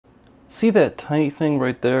See that tiny thing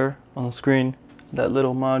right there on the screen? That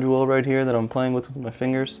little module right here that I'm playing with my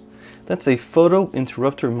fingers? That's a photo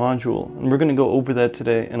interrupter module, and we're going to go over that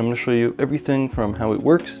today, and I'm going to show you everything from how it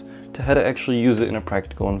works to how to actually use it in a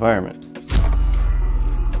practical environment.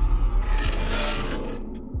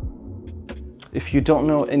 If you don't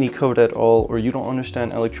know any code at all, or you don't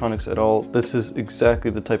understand electronics at all, this is exactly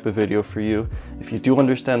the type of video for you. If you do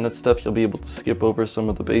understand that stuff, you'll be able to skip over some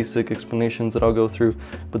of the basic explanations that I'll go through,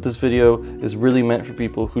 but this video is really meant for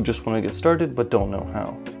people who just want to get started but don't know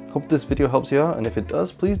how. Hope this video helps you out, and if it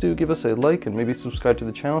does, please do give us a like and maybe subscribe to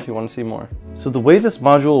the channel if you want to see more. So the way this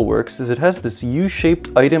module works is it has this U-shaped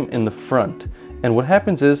item in the front, and what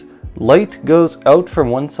happens is light goes out from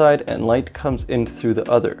one side and light comes in through the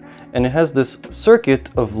other, and it has this circuit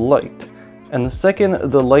of light, and the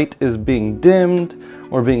second the light is being dimmed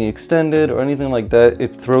or being extended or anything like that,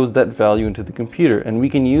 it throws that value into the computer, and we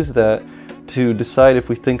can use that to decide if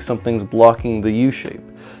we think something's blocking the U-shape.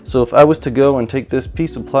 So if I was to go and take this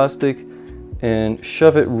piece of plastic and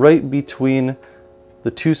shove it right between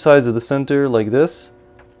the two sides of the center like this,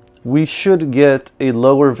 we should get a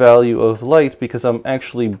lower value of light because I'm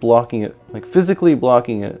actually blocking it, like physically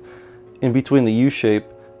blocking it in between the U shape.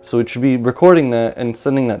 So it should be recording that and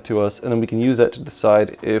sending that to us, and then we can use that to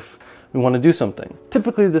decide if we want to do something.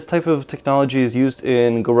 Typically this type of technology is used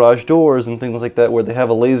in garage doors and things like that, where they have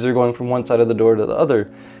a laser going from one side of the door to the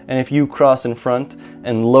other. And if you cross in front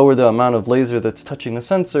and lower the amount of laser that's touching the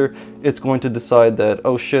sensor, it's going to decide that,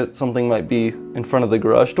 oh shit, something might be in front of the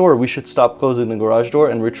garage door. We should stop closing the garage door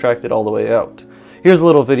and retract it all the way out. Here's a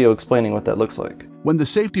little video explaining what that looks like. When the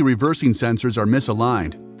safety reversing sensors are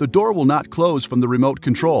misaligned, the door will not close from the remote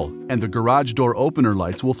control, and the garage door opener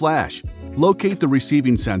lights will flash. Locate the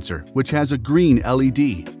receiving sensor, which has a green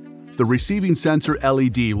LED. The receiving sensor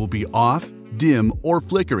LED will be off, dim, or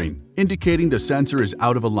flickering, indicating the sensor is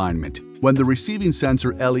out of alignment. When the receiving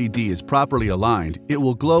sensor LED is properly aligned, it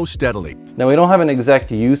will glow steadily. Now we don't have an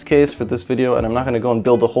exact use case for this video, and I'm not going to go and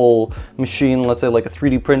build a whole machine, let's say like a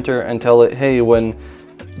 3D printer, and tell it, hey, when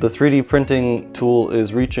the 3D printing tool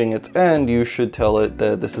is reaching its end, you should tell it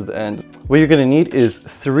that this is the end. What you're going to need is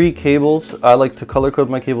 3 cables. I like to color code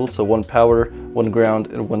my cables, so 1 power, 1 ground,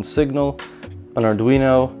 and 1 signal, an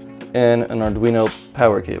Arduino, and an Arduino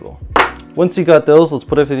power cable. Once you got those, let's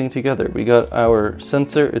put everything together. We got our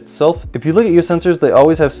sensor itself. If you look at your sensors, they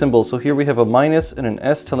always have symbols. So here we have a minus and an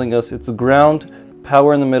S telling us it's ground,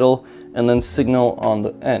 power in the middle, and then signal on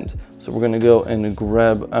the end. So we're going to go and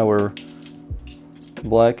grab our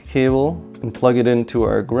black cable and plug it into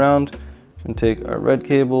our ground, and take our red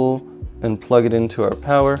cable and plug it into our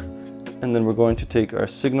power, and then we're going to take our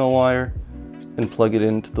signal wire and plug it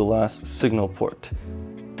into the last signal port.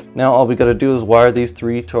 Now all we got to do is wire these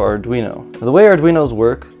 3 to our Arduino. Now, the way Arduinos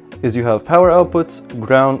work is you have power outputs,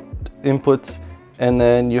 ground inputs, and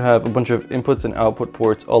then you have a bunch of inputs and output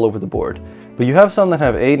ports all over the board. But you have some that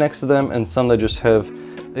have A next to them and some that just have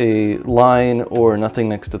a line or nothing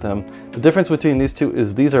next to them. The difference between these two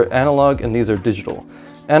is these are analog and these are digital.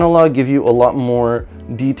 Analog give you a lot more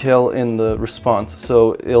detail in the response,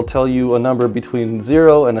 so it'll tell you a number between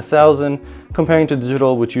 0 and 1,000, comparing to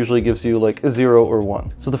digital, which usually gives you like a 0 or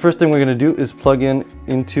 1. So the first thing we're going to do is plug in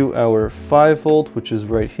into our 5 volt, which is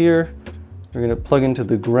right here. We're going to plug into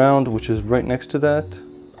the ground, which is right next to that.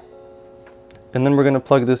 And then we're going to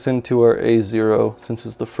plug this into our A0, since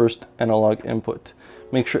it's the first analog input.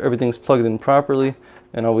 Make sure everything's plugged in properly,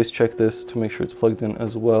 and always check this to make sure it's plugged in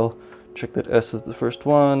as well. Check that S is the first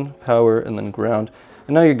one, power, and then ground.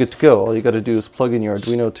 And now you're good to go. All you got to do is plug in your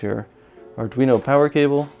Arduino to your Arduino power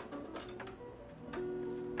cable,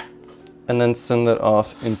 and then send that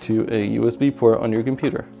off into a USB port on your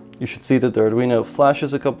computer. You should see that the Arduino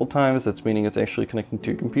flashes a couple times. That's meaning it's actually connecting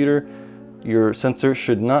to your computer. Your sensor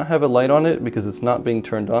should not have a light on it because it's not being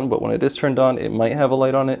turned on, but when it is turned on, it might have a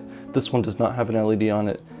light on it. This one does not have an LED on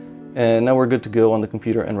it. And now we're good to go on the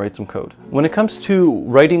computer and write some code. When it comes to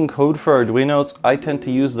writing code for Arduinos, I tend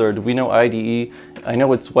to use the Arduino IDE. I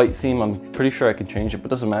know it's white theme, I'm pretty sure I can change it, but it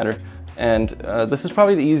doesn't matter. And this is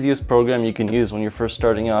probably the easiest program you can use when you're first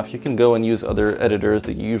starting off. You can go and use other editors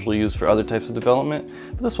that you usually use for other types of development,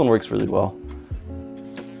 but this one works really well.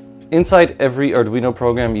 Inside every Arduino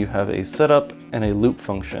program, you have a setup and a loop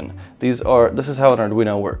function. This is how an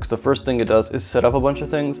Arduino works. The first thing it does is set up a bunch of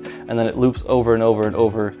things, and then it loops over and over and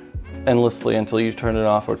over endlessly until you turn it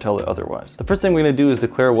off or tell it otherwise. The first thing we're going to do is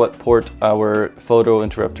declare what port our photo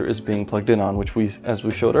interrupter is being plugged in on, which as we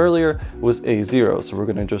showed earlier, was A0. So we're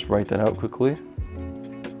going to just write that out quickly.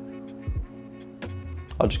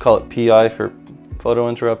 I'll just call it PI for photo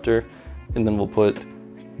interrupter, and then we'll put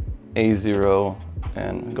A0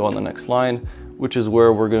 and go on the next line. which is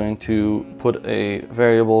where we're going to put a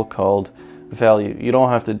variable called value. You don't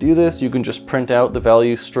have to do this. You can just print out the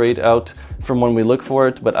value straight out from when we look for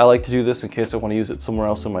it, but I like to do this in case I want to use it somewhere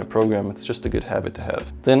else in my program. It's just a good habit to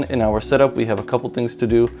have. Then in our setup, we have a couple things to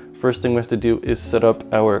do. First thing we have to do is set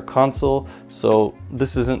up our console. So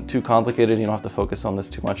this isn't too complicated. You don't have to focus on this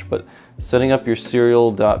too much, but setting up your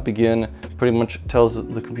serial.begin pretty much tells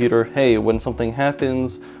the computer, hey, when something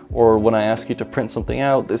happens or when I ask you to print something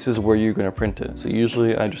out, this is where you're going to print it. So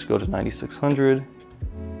usually I just go to 9600.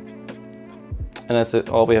 And that's it,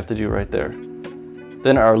 all we have to do right there.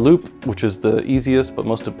 Then our loop, which is the easiest but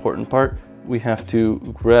most important part, we have to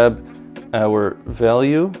grab our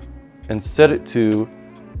value and set it to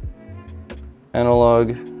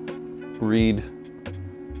analog read,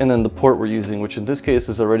 and then the port we're using, which in this case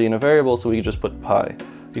is already in a variable, so we can just put pi.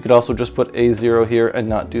 You could also just put A0 here and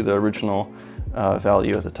not do the original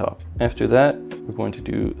value at the top. After that, we're going to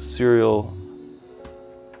do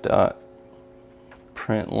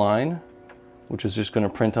serial.println, which is just going to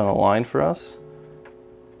print on a line for us.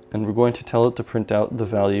 And we're going to tell it to print out the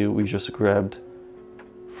value we just grabbed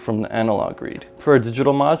from the analog read. For a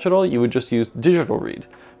digital module, you would just use digital read.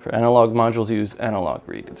 For analog modules, you use analog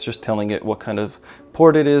read. It's just telling it what kind of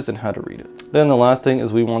port it is and how to read it. Then the last thing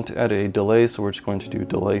is we want to add a delay, so we're just going to do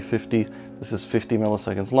delay 50. This is 50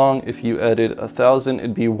 milliseconds long. If you added 1000,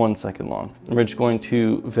 it'd be 1 second long. And we're just going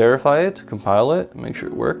to verify it, compile it, make sure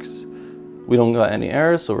it works. We don't got any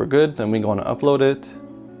errors, so we're good. Then we go to upload it.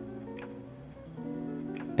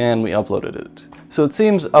 And we uploaded it. So it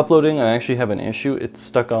seems uploading, I actually have an issue. It's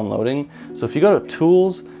stuck on loading. So if you go to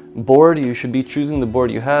Tools, Board, you should be choosing the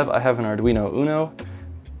board you have. I have an Arduino Uno.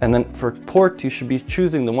 And then for port, you should be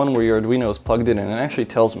choosing the one where your Arduino is plugged in. And it actually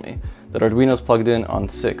tells me that Arduino is plugged in on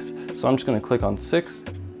 6. So I'm just going to click on 6.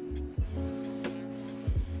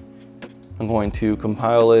 I'm going to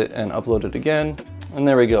compile it and upload it again. And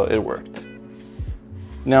there we go, it worked.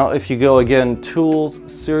 Now, if you go again, Tools,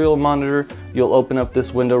 Serial Monitor, you'll open up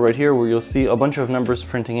this window right here where you'll see a bunch of numbers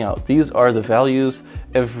printing out. These are the values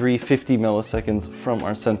every 50 milliseconds from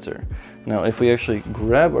our sensor. Now, if we actually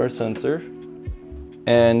grab our sensor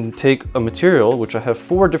and take a material, which I have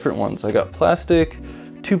 4 different ones. I got plastic,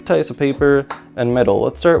 tube types of paper, and metal.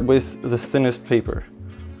 Let's start with the thinnest paper.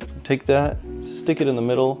 Take that, stick it in the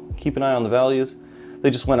middle, keep an eye on the values.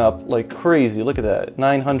 They just went up like crazy. Look at that,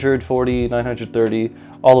 940, 930,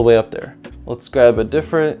 all the way up there. Let's grab a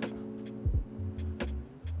different.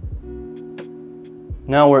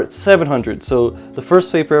 Now we're at 700. So the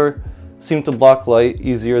first paper seemed to block light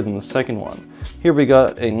easier than the second one. Here we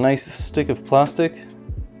got a nice stick of plastic.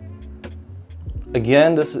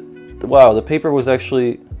 Again, wow, the paper was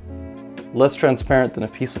actually less transparent than a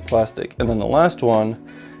piece of plastic. And then the last one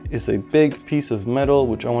is a big piece of metal,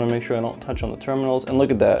 which I want to make sure I don't touch on the terminals. And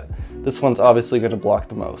look at that. This one's obviously going to block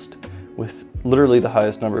the most, with literally the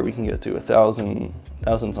highest number we can get to, 1000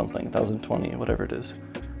 something, 1020, whatever it is.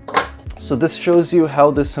 So this shows you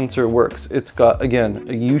how this sensor works. It's got, again,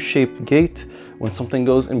 a U-shaped gate. When something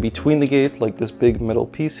goes in between the gate, like this big metal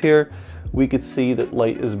piece here, we could see that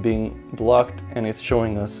light is being blocked and it's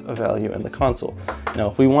showing us a value in the console. Now,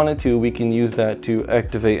 if we wanted to, we can use that to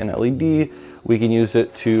activate an LED. We can use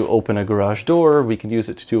it to open a garage door. We can use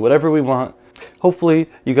it to do whatever we want. Hopefully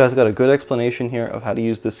you guys got a good explanation here of how to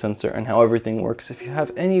use this sensor and how everything works. If you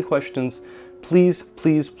have any questions, please,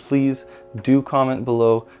 please, please do comment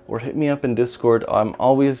below or hit me up in Discord. I'm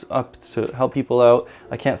always up to help people out.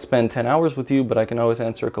 I can't spend 10 hours with you, but I can always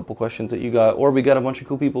answer a couple questions that you got, or we got a bunch of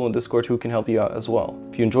cool people in Discord who can help you out as well.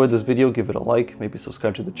 If you enjoyed this video, give it a like, maybe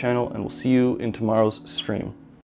subscribe to the channel, and we'll see you in tomorrow's stream.